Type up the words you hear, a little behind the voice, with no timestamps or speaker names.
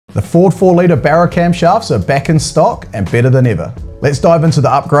The Ford 4-litre Barra Camshafts are back in stock and better than ever. Let's dive into the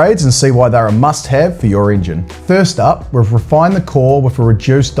upgrades and see why they're a must-have for your engine. First up, we've refined the core with a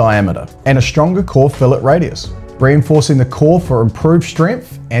reduced diameter and a stronger core fillet radius, reinforcing the core for improved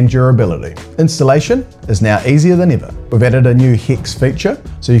strength and durability. Installation is now easier than ever. We've added a new Hex feature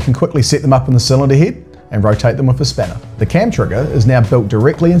so you can quickly set them up in the cylinder head and rotate them with a spanner. The cam trigger is now built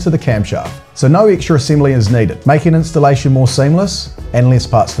directly into the camshaft, so no extra assembly is needed, making installation more seamless and less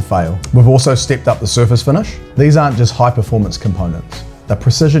parts to fail. We've also stepped up the surface finish. These aren't just high performance components. They're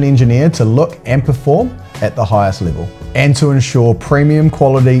precision engineered to look and perform at the highest level. And to ensure premium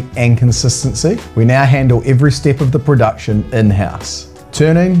quality and consistency, we now handle every step of the production in-house.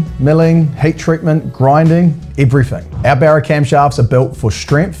 Turning, milling, heat treatment, grinding, everything. Our Barra camshafts are built for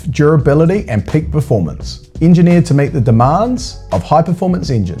strength, durability, and peak performance, engineered to meet the demands of high-performance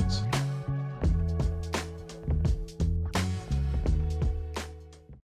engines.